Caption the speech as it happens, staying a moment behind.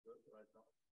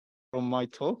from my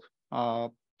talk.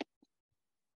 So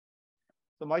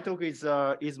my talk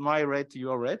is my red,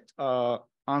 your red,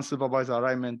 unsupervised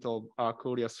alignment of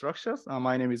Qualia structures.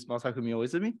 My name is Masafumi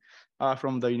Oizumi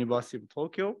from the University of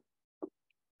Tokyo.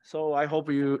 So I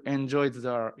hope you enjoyed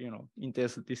the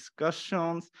intense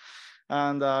discussions,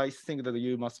 and I think that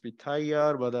you must be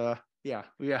tired, but yeah,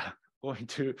 we are going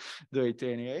to do it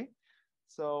anyway.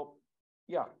 So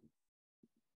yeah.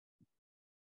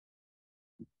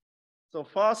 So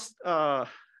first,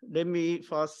 let me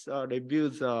first review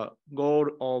the goal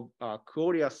of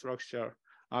Qualia structure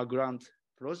grant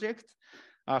project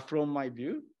from my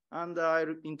view. And I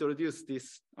introduce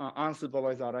this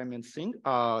unsupervised alignment thing.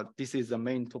 This is the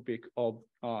main topic of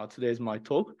today's my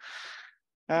talk.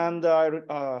 And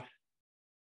I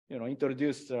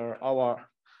introduced our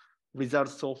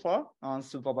results so far,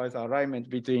 unsupervised alignment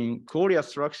between Qualia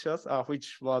structures,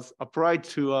 which was applied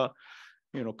to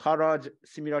color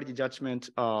similarity judgment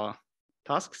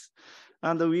tasks.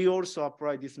 And we also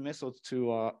apply this method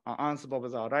to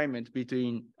unsupervised alignment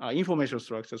between information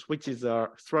structures, which is a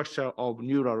structure of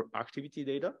neural activity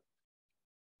data.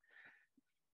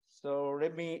 So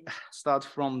let me start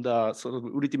from the sort of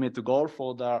ultimate goal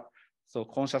for the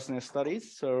consciousness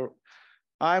studies. So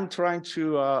I'm trying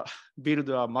to build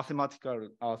a mathematical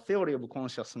theory of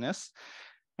consciousness,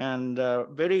 and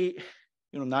very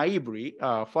naively,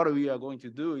 what we are going to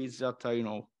do is that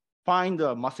find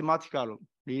a mathematical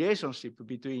relationship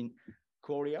between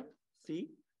Qualia C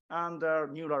and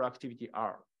neural activity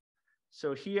R.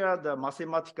 So here, the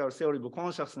mathematical theory of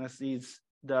consciousness is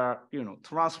the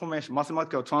transformation,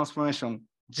 mathematical transformation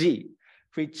G,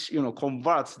 which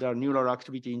converts the neural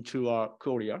activity into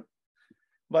Qualia.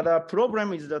 But the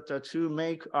problem is that to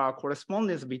make a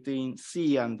correspondence between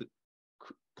C and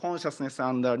consciousness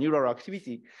and neural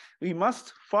activity, we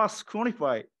must first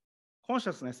quantify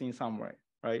consciousness in some way,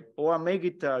 right? Or make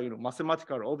it a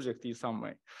mathematical object in some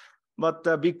way. But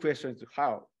the big question is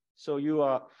how. So you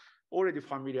are already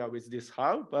familiar with this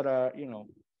how, but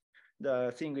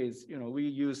the thing is, we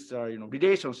use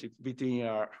relationship between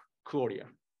Qualia.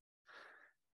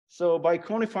 So by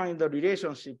quantifying the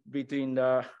relationship between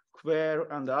the queer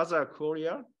and the other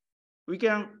Qualia, we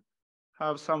can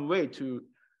have some way to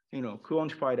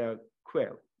quantify the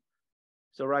queer.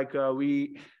 So like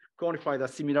we quantify the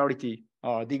similarity,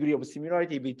 degree of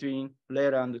similarity between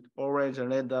red and orange and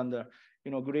red and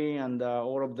green and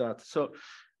all of that. So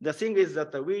the thing is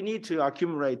that we need to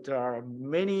accumulate as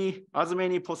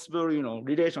many possible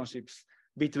relationships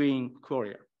between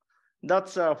Qualia.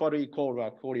 That's what we call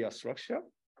a Qualia structure.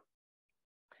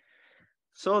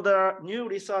 So the new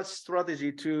research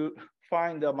strategy to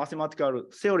find the mathematical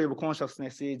theory of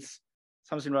consciousness is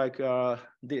something like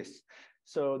this.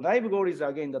 So naive goal is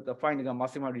again that finding a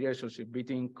mathematical relationship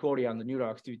between Qualia and the neural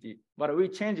activity, but we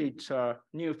change it to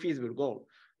new feasible goal,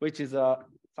 which is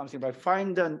something like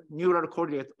find the neural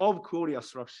correlate of Qualia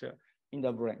structure in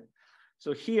the brain.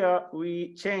 So here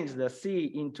we change the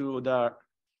C into the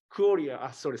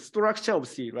Qualia, structure of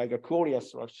C, like a Qualia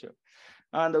structure.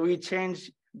 And we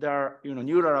change the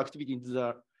neural activity into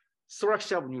the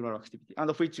structure of neural activity,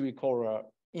 and which we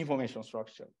call information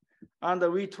structure. And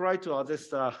we try to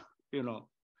assess,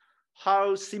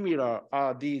 how similar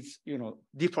are these,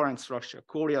 different structure,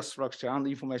 Qualia structure and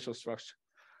information structure.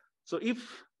 So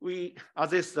if we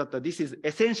assess that this is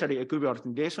essentially equivalent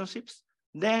relationships,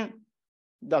 then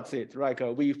that's it,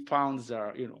 right? We found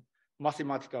the,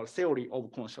 mathematical theory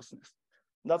of consciousness.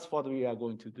 That's what we are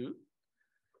going to do.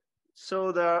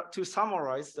 So to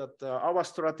summarize that our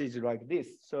strategy like this.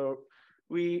 So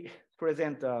we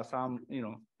present some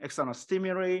external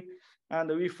stimuli, and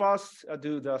we first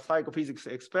do the psychophysics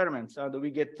experiments, and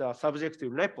we get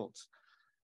subjective reports.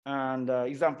 And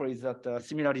example is that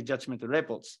similarity judgment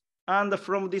reports. And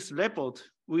from this report,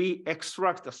 we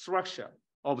extract the structure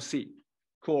of C,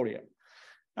 Qualia.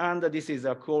 And this is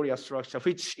a Qualia structure,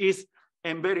 which is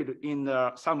embedded in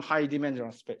some high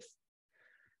dimensional space.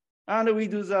 And we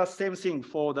do the same thing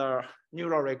for the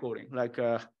neural recording. Like,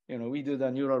 we do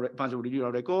the bunch of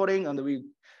neural recording, and we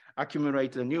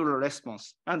accumulate the neural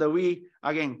response. And we,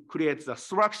 again, create the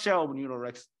structure of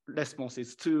neural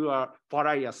responses to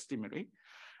various stimuli.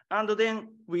 And then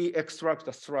we extract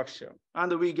the structure,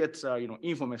 and we get,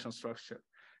 information structure.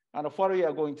 And what we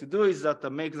are going to do is that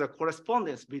make the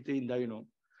correspondence between the,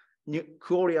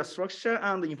 Qualia structure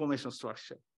and the information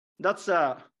structure. That's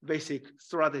a basic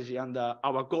strategy and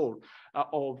our goal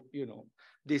of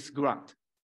this grant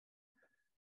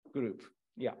group.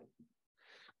 Yeah.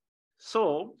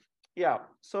 So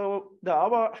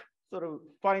our sort of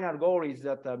final goal is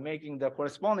that making the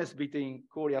correspondence between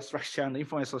Qualia structure and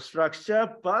information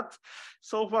structure. But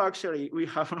so far, actually, we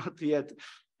have not yet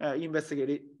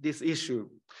investigate this issue.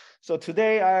 So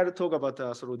today I'll talk about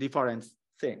sort of different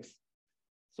things.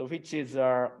 So which is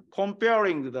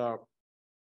comparing the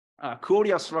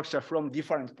Qualia structure from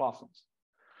different persons.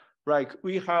 Like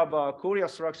we have a Qualia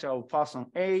structure of person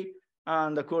A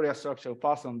and the Qualia structure of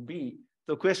person B.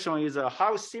 The question is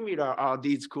how similar are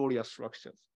these Qualia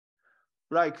structures?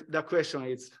 Like the question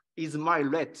is my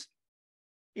ret?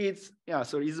 Is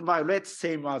my ret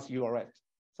same as your ret?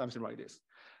 Something like this.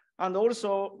 And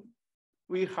also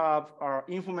we have our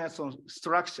information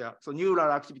structure, so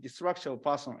neural activity structure of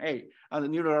person A and the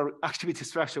neural activity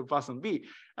structure of person B.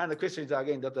 And the question is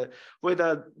again that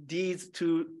whether these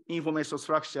two information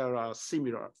structures are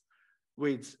similar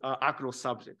with across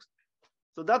subjects.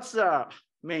 So that's the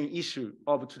main issue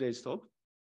of today's talk.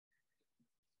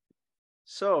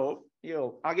 So,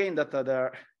 again, that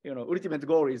the ultimate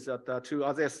goal is that to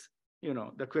assess,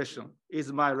 the question,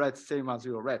 is my ret same as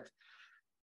your ret?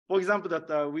 For example,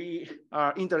 that we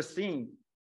are interested in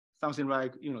something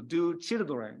like, do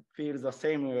children feel the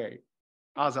same way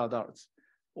as adults?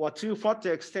 Or to what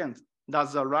extent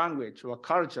does the language or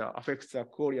culture affect the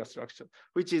Qualia structure,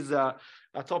 which is a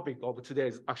topic of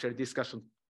today's actual discussion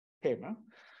paper.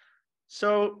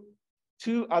 So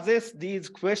to assess these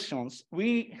questions,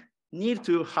 we need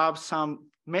to have some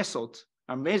method,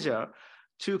 a measure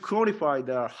to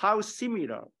quantify how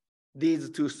similar these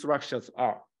two structures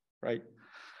are, right?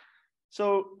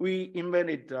 So we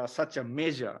invented such a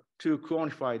measure to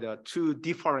quantify the two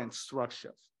different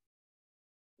structures.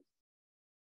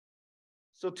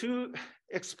 So to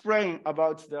explain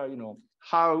about the,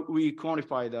 how we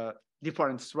quantify the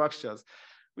different structures,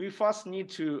 we first need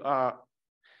to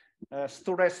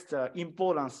stress the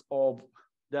importance of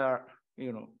the,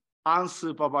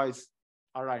 unsupervised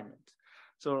alignment.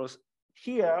 So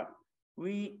here,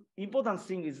 important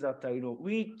thing is that,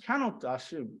 we cannot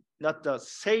assume that the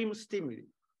same stimuli,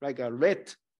 like a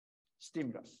ret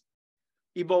stimulus,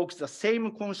 evokes the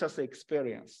same conscious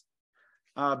experience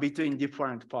between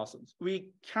different persons.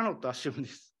 We cannot assume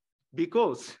this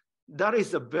because that is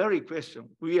the very question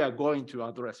we are going to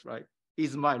address, right?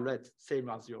 Is my ret same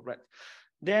as your ret?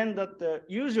 Then that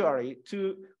usually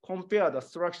to compare the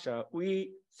structure,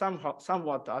 we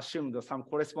somewhat assume some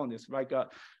correspondence, like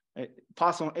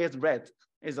person A's ret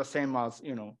is the same as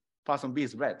person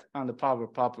B's red and the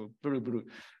purple, blue.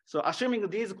 So assuming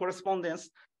these correspondence,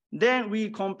 then we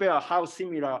compare how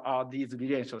similar are these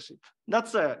relationships.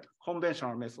 That's a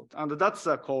conventional method, and that's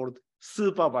called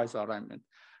supervised alignment.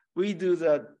 We do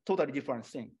the totally different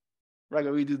thing. Like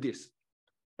we do this.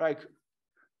 Like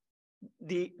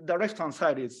the left-hand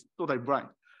side is totally blind.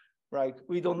 Right?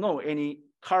 We don't know any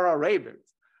color labels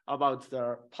about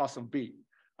the person B.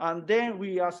 And then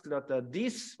we ask that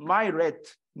this my red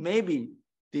maybe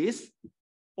this,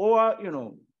 or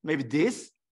maybe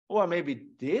this, or maybe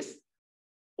this,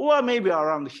 or maybe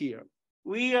around here.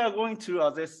 We are going to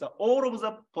assess all of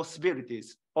the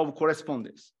possibilities of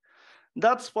correspondence.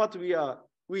 That's what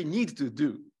we need to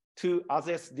do to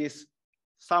assess this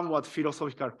somewhat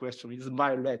philosophical question: is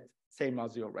my red same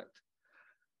as your red?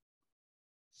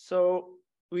 So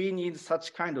we need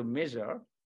such kind of measure,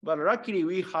 but luckily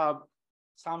we have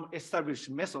some established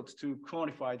methods to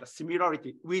quantify the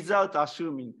similarity without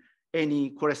assuming any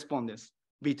correspondence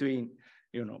between,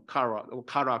 color or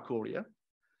color Qualia.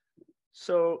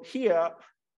 So here,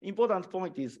 important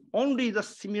point is only the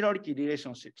similarity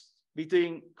relationships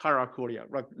between color Qualia,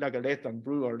 like a red and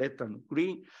blue or red and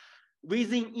green,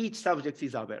 within each subject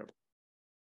is available.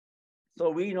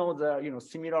 So we know the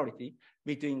similarity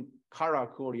between color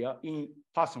Qualia in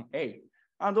person A,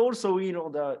 and also we know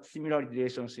the similarity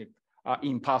relationship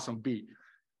in person B.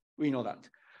 We know that.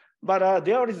 But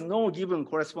there is no given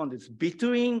correspondence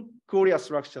between Qualia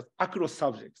structures across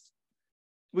subjects.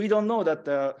 We don't know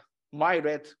that my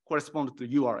red corresponds to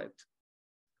your red.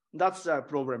 That's the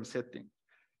problem setting.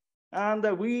 And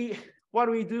what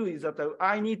we do is that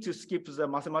I need to skip the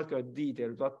mathematical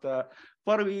details, but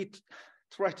what we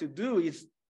try to do is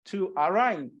to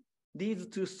align these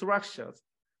two structures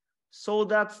so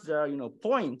that the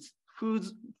points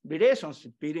whose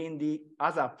relationship between the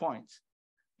other points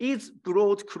is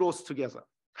brought close together.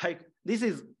 Like this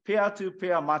is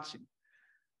pair-to-pair matching.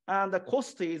 And the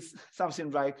cost is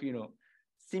something like,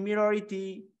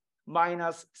 similarity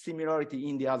minus similarity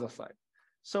in the other side.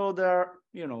 So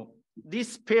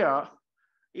this pair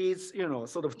is,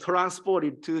 sort of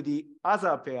transported to the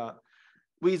other pair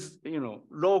with,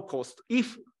 low cost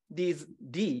if this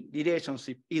D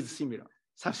relationship is similar,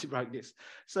 something like this.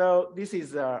 So this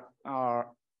is our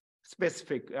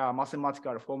specific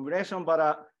mathematical formulation,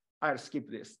 but I'll skip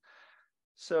this.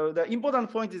 So the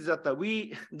important point is that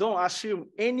we don't assume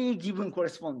any given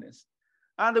correspondence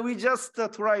And we just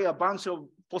try a bunch of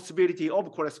possibility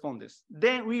of correspondence.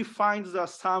 Then we find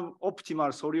some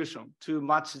optimal solution to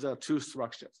match the two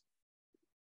structures.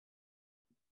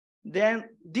 Then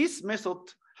this method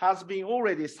has been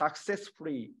already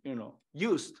successfully,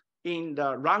 used in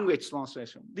the language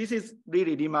translation. This is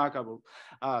really remarkable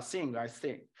thing, I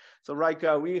think. So like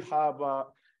we have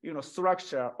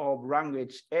structure of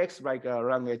language X, like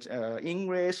language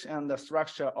English, and the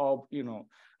structure of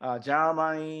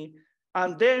Germany,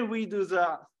 and then we do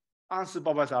the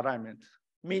unsupervised alignment,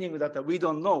 meaning that we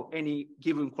don't know any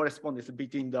given correspondence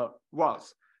between the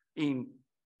words in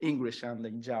English and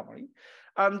in Germany.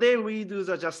 And then we do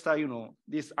the just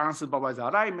this unsupervised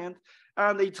alignment,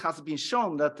 and it has been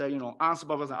shown that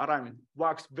unsupervised alignment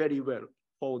works very well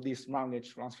for this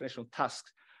language translation task.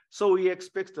 So we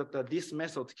expect that this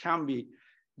method can be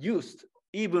used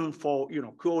even for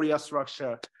Qualia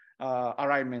structure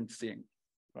alignment thing,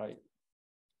 right?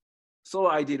 So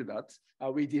I did that.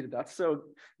 We did that. So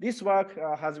this work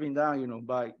has been done,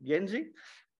 by Genji,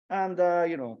 and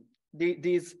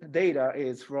this data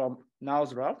is from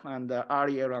Nao's lab, and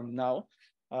Ariel and Nao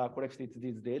collected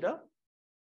this data.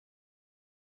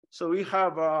 So we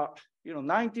have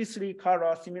 93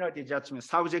 color similarity judgment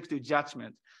subject to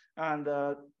judgment, and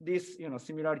this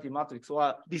similarity matrix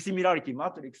or dissimilarity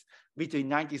matrix between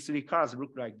 93 colors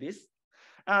look like this,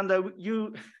 and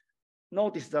you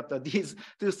notice that these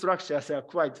two structures are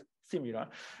quite similar.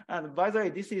 And by the way,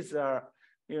 this is the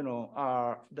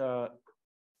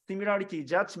similarity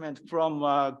judgment from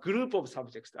a group of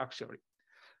subjects actually,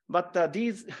 but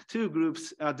these two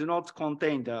groups do not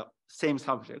contain the same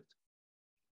subject.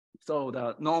 So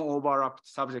the non-overlapped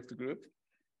subject group,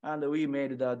 and we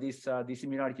made this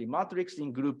dissimilarity matrix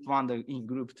in group 1 and in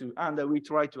group 2, and we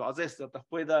try to assess that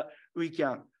whether we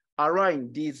can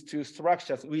align these two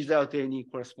structures without any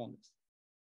correspondence.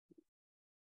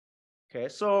 Okay,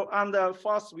 so and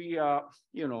first we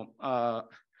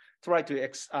try to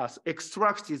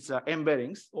extract its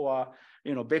embeddings or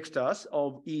vectors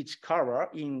of each color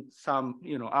in some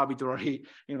arbitrary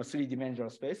 3-dimensional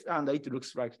space, and it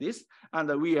looks like this. And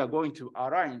we are going to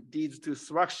align these two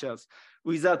structures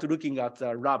without looking at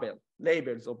the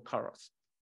labels of colors.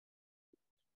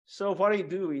 So what I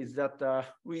do is that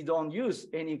we don't use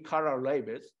any color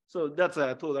labels. So that's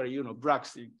a totally black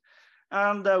thing.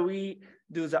 And we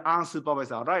do the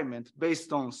unsupervised alignment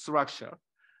based on structure.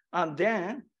 And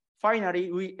then finally,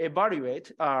 we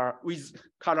evaluate with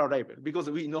color label, because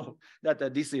we know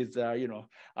that this is,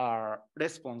 our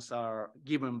response are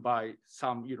given by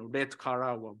some, red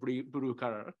color or blue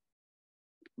color.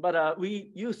 But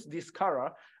we use this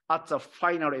color at the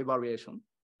final evaluation.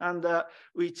 And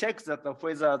we check that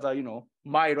whether the,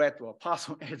 my red or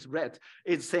person A's red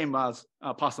is same as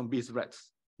person B's red,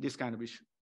 this kind of issue.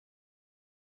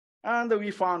 And we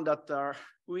found that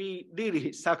we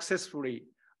really successfully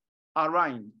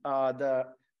align the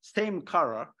same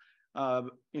color,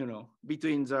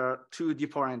 between the two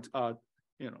different,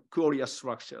 Qualia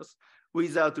structures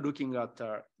without looking at,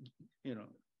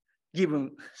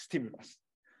 given stimulus.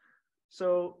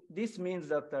 So this means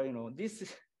that, this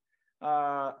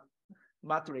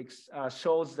matrix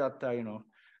shows that,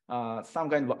 some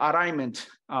kind of alignment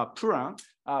plan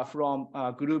from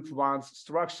group 1's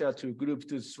structure to group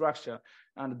 2's structure,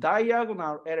 and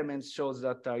diagonal elements shows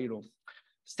that,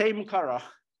 same color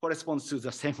corresponds to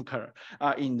the same color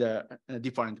in the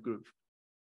different group.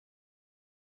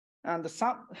 And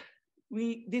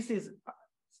this is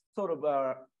sort of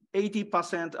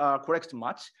 80% correct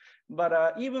match,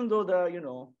 but even though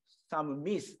the some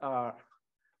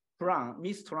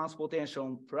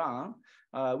mistransportation plan,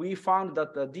 we found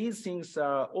that these things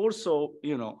are also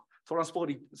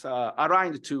transported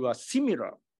aligned to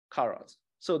similar colors.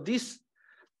 So this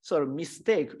sort of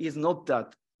mistake is not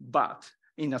that bad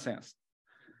in a sense.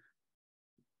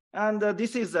 And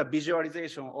this is a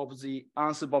visualization of the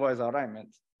unsupervised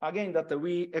alignment. Again, that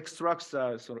we extract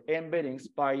sort of embeddings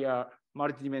by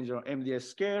multidimensional MDS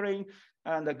scaling,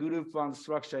 and the group 1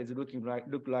 structure is look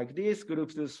like this,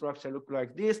 group 2 structure look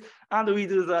like this, and we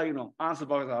do the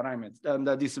unsupervised alignment, and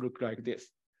this look like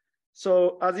this.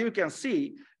 So as you can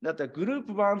see, that the group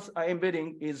 1's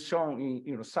embedding is shown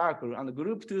in circle, and the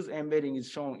group 2's embedding is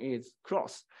shown is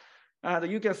cross.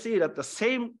 And you can see that the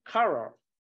same color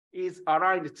is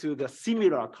aligned to the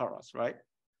similar colors, right?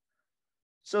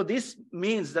 So this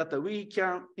means that we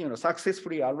can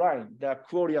successfully align the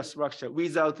Qualia structure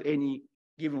without any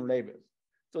given labels.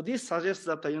 So this suggests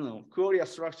that Qualia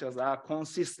structures are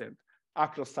consistent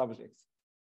across subjects.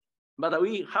 But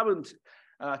we haven't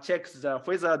checked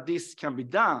whether this can be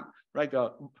done like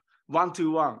a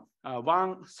one-to-one,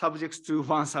 one subject to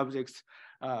one subject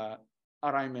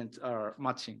alignment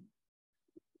matching.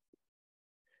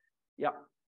 Yeah.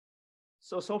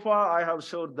 So far I have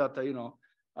showed that,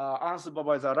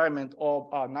 unsupervised alignment of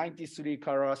 93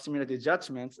 color similarity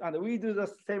judgments. And we do the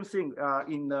same thing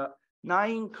in the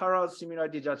 9 color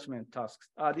similarity judgment tasks.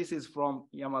 This is from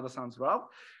Yamada-san's lab.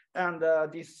 And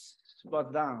this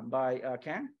was done by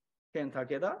Ken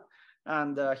Takeda.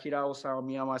 And Hirao-san,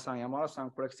 Miyama-san, Yamada-san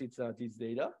collected this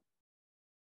data.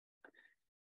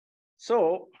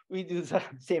 So we do the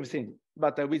same thing,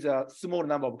 but with a small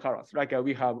number of colors, like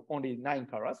we have only 9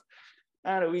 colors.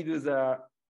 And we do the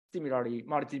similarly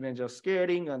multi-dimensional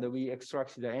scaling, and we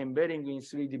extract the embedding in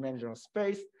 3-dimensional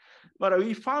space. But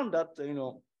we found that,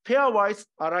 pairwise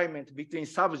alignment between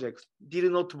subjects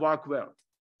did not work well.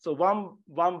 So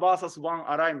one versus one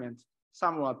alignment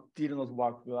somewhat did not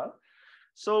work well.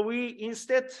 So we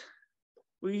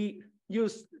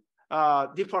use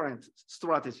different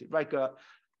strategy, like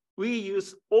we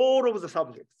use all of the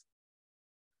subjects.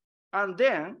 And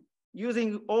then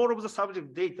using all of the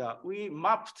subject data, we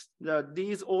mapped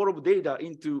these all of data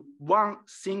into one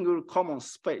single common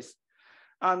space.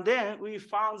 And then we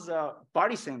found the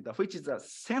barycenter, which is the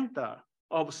center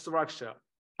of structure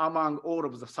among all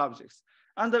of the subjects.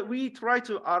 And we try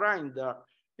to align the,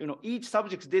 each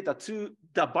subject's data to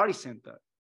the barycenter,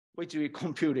 which we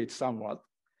computed somewhat.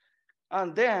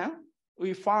 And then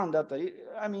we found that,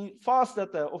 first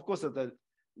that, of course, that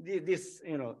this,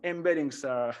 embeddings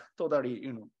are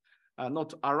totally,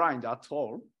 not aligned at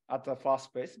all at the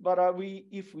first place. But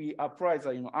if we apply the,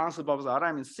 unsupervised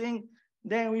alignment thing,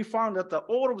 then we found that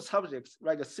all of the subjects,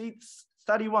 like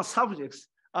 31 subjects,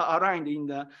 are aligned in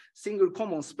the single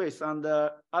common space. And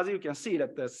as you can see,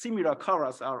 that the similar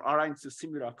colors are aligned to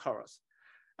similar colors.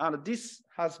 And this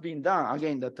has been done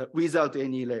again that without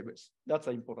any labels. That's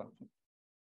an important thing.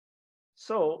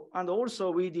 So, and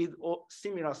also we did a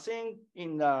similar thing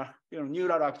in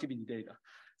neural activity data.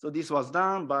 So this was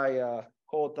done by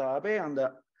Kota Abe and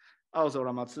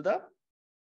Aozora Matsuda.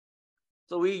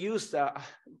 So we used,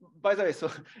 by the way,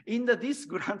 so in this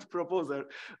grant proposal,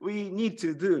 we need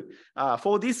to do,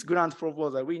 for this grant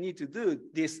proposal, we need to do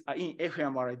this in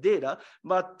fMRI data,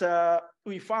 but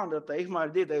we found that the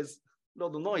fMRI data is a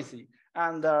lot noisy,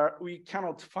 and we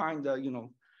cannot find,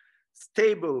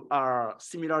 stable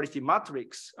similarity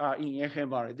matrix in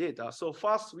fMRI data. So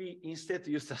first, we instead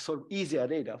use the sort of easier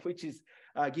data, which is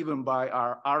given by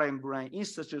our RM Brain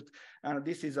Institute. And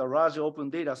this is a large open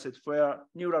data set where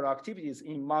neural activities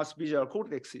in mouse visual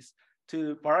cortexes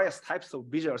to various types of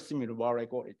visual stimuli were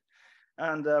recorded.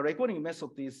 And the recording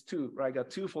method is like a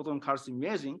 2-photon calcium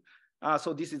imaging.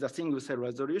 So this is a single cell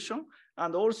resolution,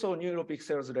 and also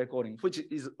neuropixels recording, which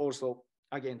is also,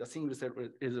 again, the single cell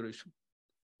resolution.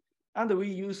 And we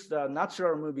use the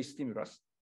natural movie stimulus.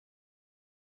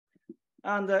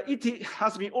 And it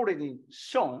has been already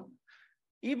shown,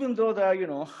 even though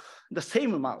the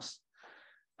same mouse,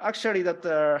 actually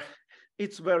that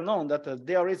it's well known that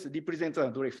there is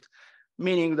representative drift,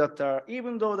 meaning that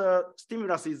even though the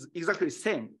stimulus is exactly the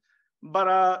same,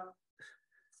 but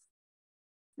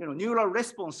neural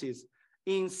responses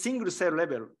in single cell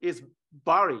level is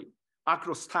vary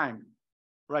across time.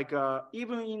 Like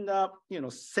even in the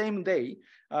same day,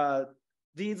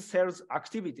 these cells'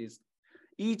 activities,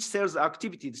 each cell's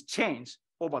activities change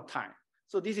over time.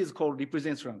 So this is called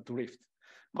representative drift.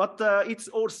 But it's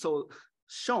also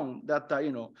shown that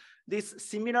this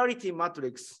similarity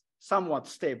matrix somewhat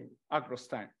stable across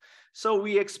time. So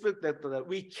we expect that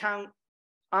we can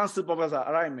unsupervised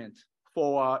alignment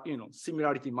for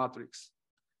similarity matrix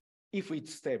if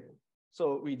it's stable.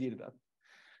 So we did that.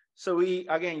 So we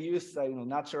again use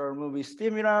natural movie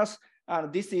stimulus,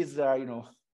 and this is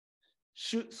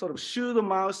sort of pseudo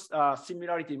mouse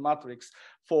similarity matrix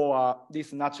for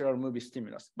this natural movie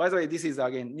stimulus. By the way, this is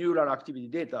again neural activity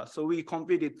data. So we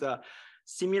computed the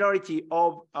similarity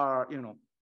of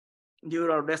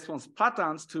neural response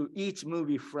patterns to each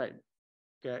movie frame.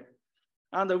 Okay,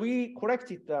 and we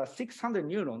collected 600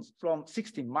 neurons from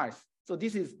 16 mice. So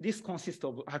this consists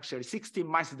of actually 16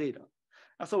 mice data.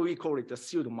 So we call it a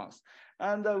pseudo mouse.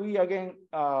 And we again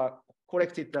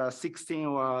collected 16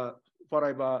 or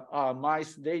whatever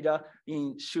mice data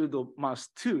in pseudo mouse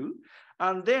 2.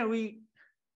 And then we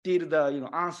did the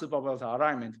unsupervised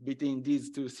alignment between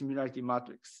these two similarity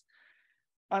matrices.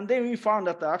 And then we found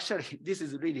that actually this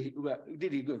is really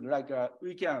good. Like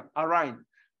we can align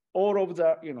all of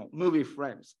the movie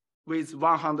frames with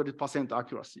 100%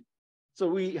 accuracy. So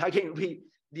we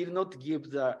did not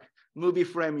give the movie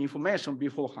frame information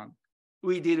beforehand.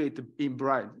 We did it in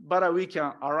blind, but we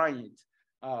can align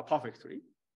it perfectly.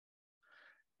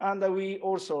 And we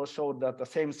also showed that the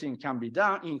same thing can be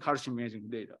done in calcium imaging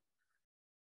data.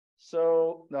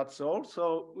 So that's all.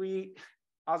 So we,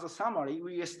 as a summary,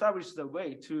 we established the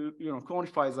way to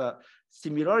quantify the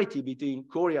similarity between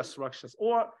Qualia structures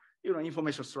or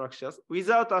information structures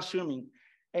without assuming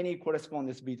any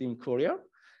correspondence between Qualia.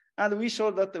 And we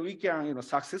showed that we can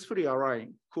successfully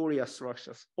align Qualia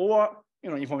structures or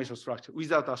information structure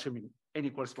without assuming any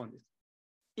correspondence,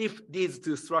 if these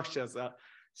two structures are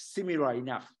similar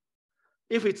enough.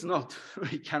 If it's not,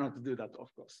 we cannot do that,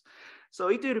 of course. So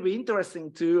it will be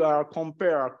interesting to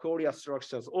compare Qualia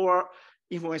structures or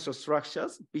information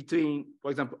structures between,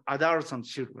 for example, adults and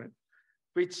children,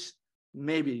 which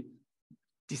may be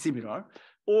dissimilar,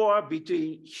 or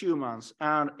between humans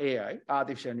and AI,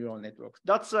 artificial neural networks.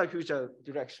 That's a future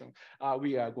direction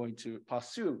we are going to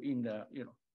pursue in the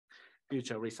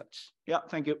future research. Yeah,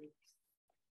 thank you.